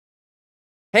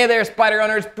Hey there, Spyder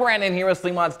owners, Brandon here with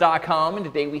Slingmods.com, and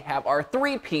today we have our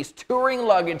three-piece touring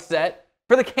luggage set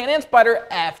for the Can-Am Spyder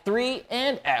F3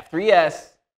 and F3S.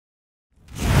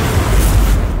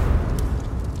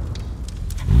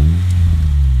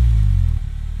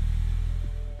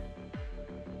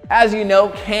 As you know,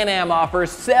 Can-Am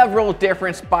offers several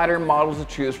different Spyder models to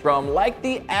choose from, like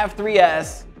the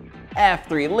F3S,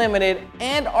 F3 Limited,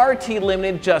 and RT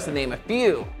Limited, just to name a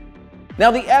few. Now,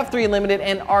 the F3 Limited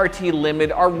and RT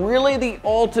Limited are really the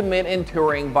ultimate in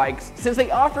touring bikes, since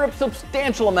they offer a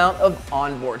substantial amount of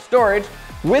onboard storage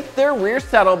with their rear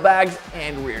saddlebags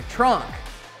and rear trunk.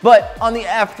 But on the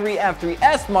F3,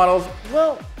 F3S models,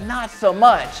 well, not so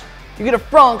much. You get a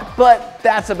frunk, but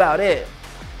that's about it.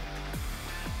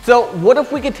 So what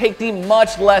if we could take the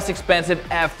much less expensive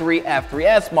F3,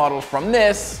 F3S models from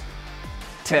this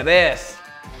to this?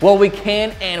 Well, we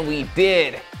can, and we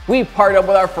did. We partnered up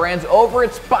with our friends over at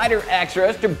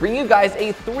SpyderExtras to bring you guys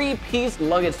a three-piece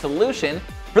luggage solution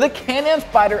for the Can-Am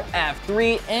Spyder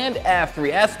F3 and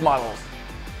F3S models.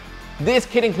 This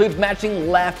kit includes matching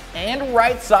left and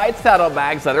right side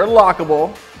saddlebags that are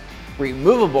lockable,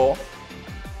 removable,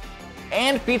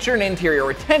 and feature an interior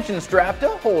retention strap to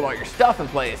hold all your stuff in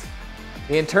place.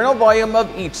 The internal volume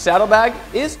of each saddlebag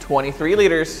is 23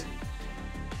 liters.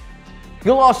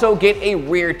 You'll also get a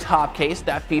rear top case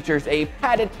that features a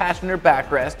padded passenger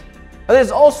backrest that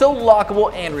is also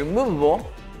lockable and removable,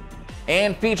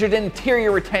 and features an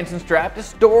interior retention strap to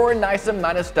store a nice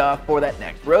amount of stuff for that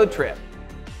next road trip.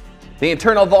 The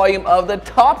internal volume of the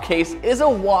top case is a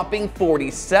whopping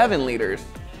 47 liters.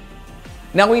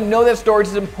 Now, we know that storage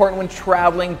is important when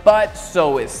traveling, but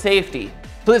so is safety.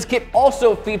 So this kit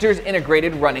also features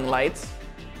integrated running lights,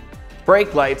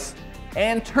 brake lights,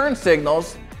 and turn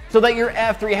signals, so that your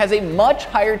F3 has a much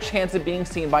higher chance of being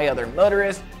seen by other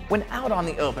motorists when out on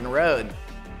the open road.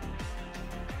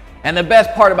 And the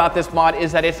best part about this mod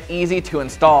is that it's easy to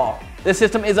install. The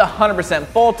system is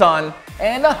 100% bolt-on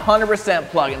and 100%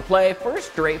 plug and play for a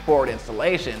straightforward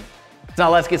installation. So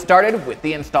now let's get started with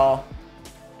the install.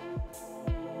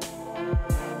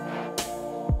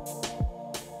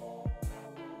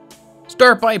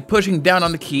 Start by pushing down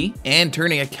on the key and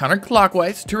turning it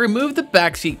counterclockwise to remove the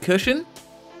backseat cushion,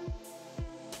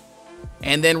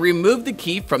 and then remove the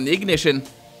key from the ignition.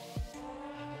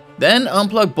 Then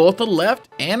unplug both the left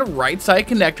and right side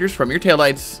connectors from your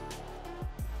taillights.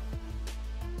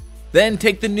 Then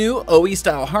take the new OE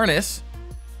style harness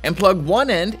and plug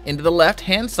one end into the left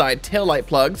hand side taillight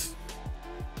plugs,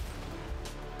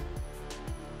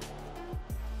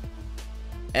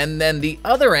 and then the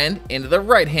other end into the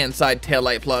right hand side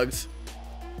taillight plugs.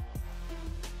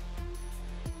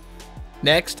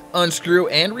 Next, unscrew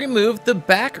and remove the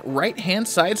back right-hand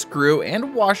side screw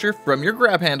and washer from your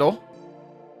grab handle.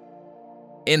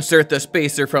 Insert the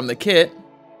spacer from the kit,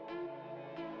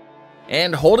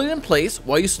 and hold it in place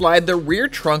while you slide the rear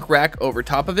trunk rack over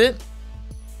top of it,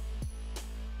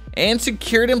 and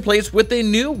secure it in place with a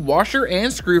new washer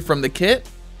and screw from the kit,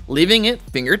 leaving it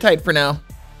finger tight for now.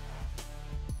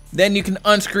 Then you can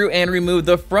unscrew and remove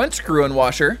the front screw and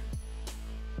washer,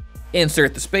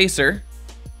 insert the spacer,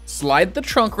 slide the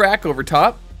trunk rack over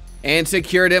top, and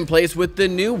secure it in place with the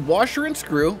new washer and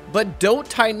screw, but don't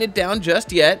tighten it down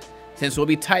just yet, since we'll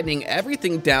be tightening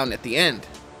everything down at the end.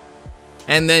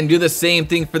 And then do the same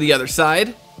thing for the other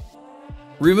side.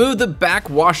 Remove the back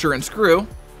washer and screw,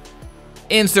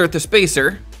 insert the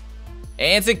spacer,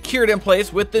 and secure it in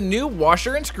place with the new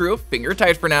washer and screw, finger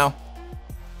tight for now.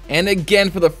 And again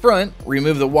for the front,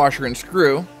 remove the washer and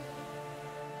screw,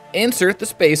 insert the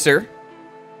spacer,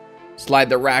 slide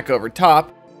the rack over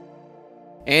top,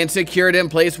 and secure it in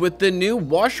place with the new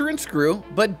washer and screw,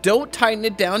 but don't tighten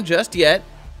it down just yet.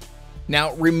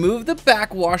 Now remove the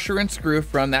back washer and screw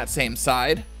from that same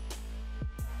side.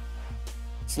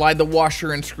 Slide the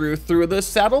washer and screw through the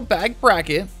saddlebag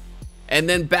bracket, and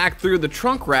then back through the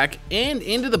trunk rack and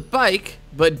into the bike,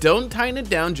 but don't tighten it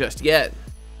down just yet.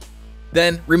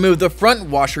 Then remove the front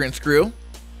washer and screw,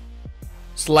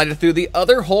 slide it through the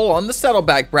other hole on the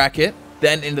saddlebag bracket,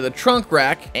 then into the trunk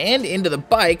rack and into the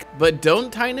bike, but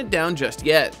don't tighten it down just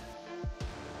yet.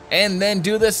 And then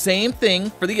do the same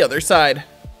thing for the other side.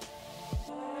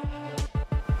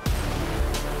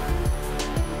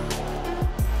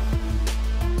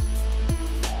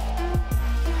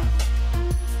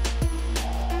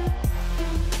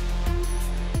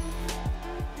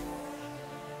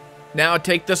 Now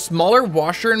take the smaller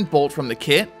washer and bolt from the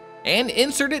kit and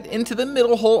insert it into the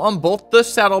middle hole on both the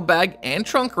saddlebag and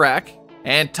trunk rack,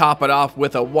 and top it off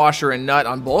with a washer and nut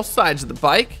on both sides of the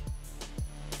bike.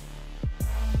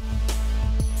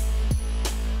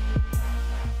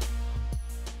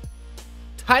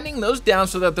 tightening those down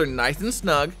so that they're nice and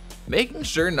snug, making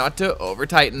sure not to over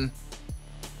tighten.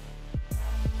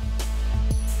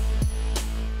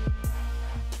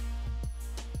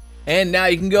 And now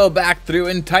you can go back through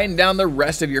and tighten down the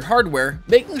rest of your hardware,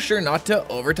 making sure not to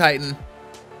over tighten.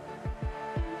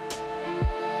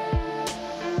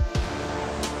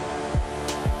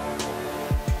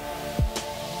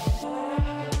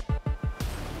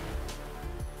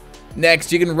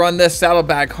 Next, you can run the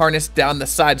saddlebag harness down the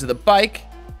sides of the bike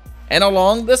and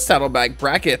along the saddlebag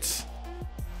brackets.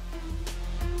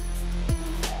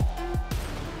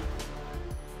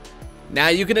 Now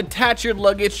you can attach your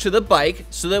luggage to the bike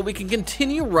so that we can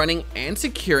continue running and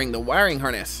securing the wiring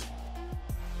harness.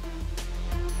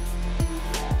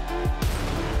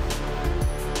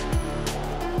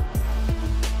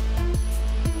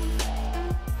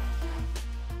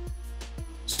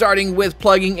 Starting with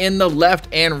plugging in the left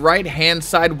and right hand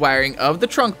side wiring of the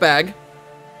trunk bag.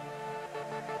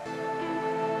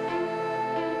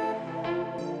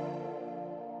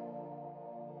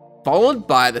 Followed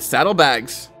by the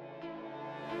saddlebags.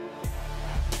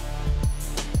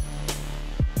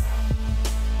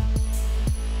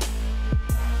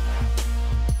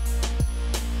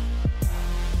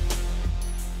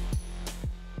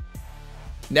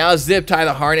 Now zip tie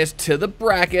the harness to the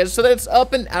bracket so that it's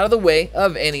up and out of the way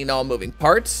of any and all moving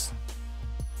parts.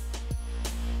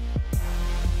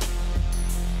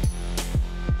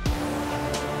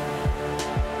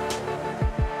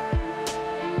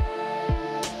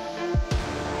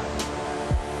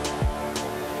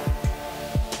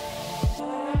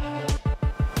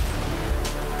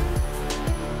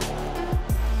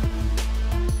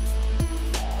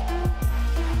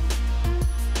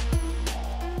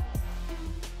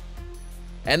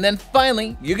 And then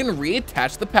finally, you can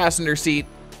reattach the passenger seat.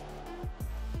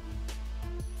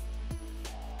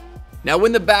 Now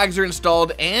when the bags are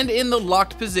installed and in the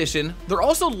locked position, they're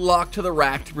also locked to the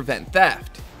rack to prevent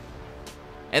theft.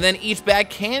 And then each bag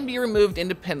can be removed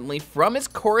independently from its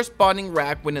corresponding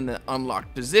rack when in the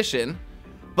unlocked position,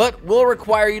 but will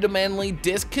require you to manually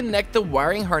disconnect the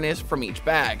wiring harness from each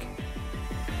bag.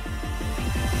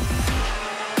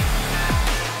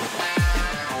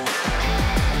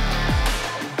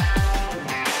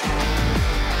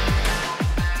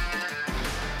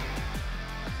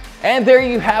 And there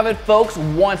you have it, folks.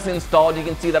 Once installed, you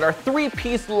can see that our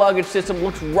 3-piece luggage system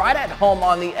looks right at home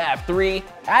on the F3,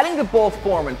 adding to both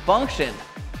form and function.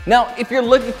 Now, if you're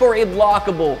looking for a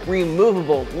lockable,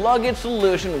 removable luggage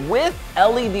solution with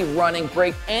LED running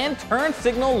brake and turn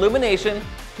signal illumination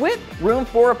with room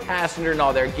for a passenger and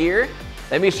all their gear,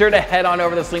 then be sure to head on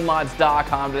over to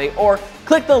slingmods.com today or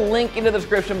click the link in the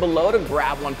description below to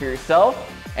grab one for yourself.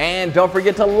 And don't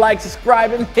forget to like,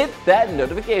 subscribe, and hit that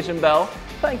notification bell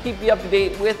so I can keep you up to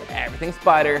date with everything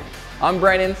Spyder. I'm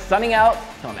Brandon, signing out.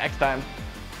 Till next time.